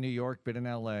 you've been in New York, been in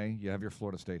L.A., you have your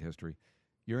Florida State history.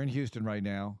 You're in Houston right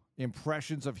now.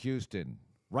 Impressions of Houston,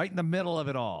 right in the middle of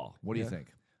it all. What do you think?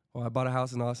 Well, I bought a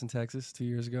house in Austin, Texas 2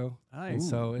 years ago. Nice. And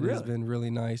so it has been really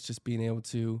nice just being able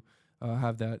to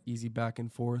have that easy back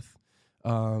and forth. You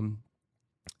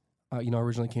know, I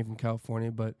originally came from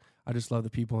California, but I just love the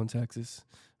people in Texas.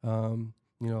 You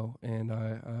know, and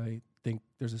I think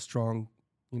there's a strong,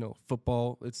 you know,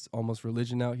 football. It's almost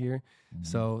religion out here.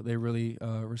 So they really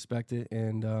respect it.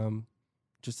 And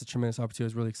just a tremendous opportunity. I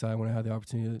was really excited when I had the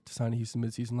opportunity to sign to Houston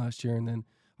midseason last year. And then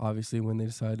obviously when they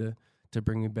decided to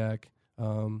bring me back,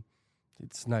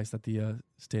 it's nice that the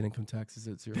state income tax is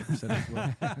at 0% as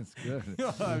well. That's good.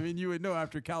 I mean, you would know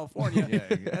after California.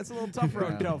 That's a little tougher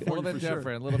on California. A little bit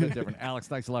different. A little bit different. Alex,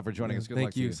 thanks a lot for joining us. Good luck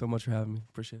Thank to you so much for having me.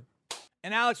 Appreciate it.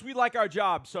 And Alex, we like our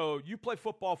job, so you play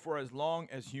football for as long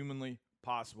as humanly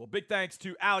possible. Big thanks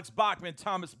to Alex Bachman,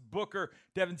 Thomas Booker,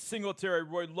 Devin Singletary,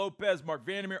 Roy Lopez, Mark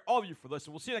Vandermeer, all of you for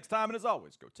listening. We'll see you next time, and as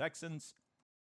always, go Texans.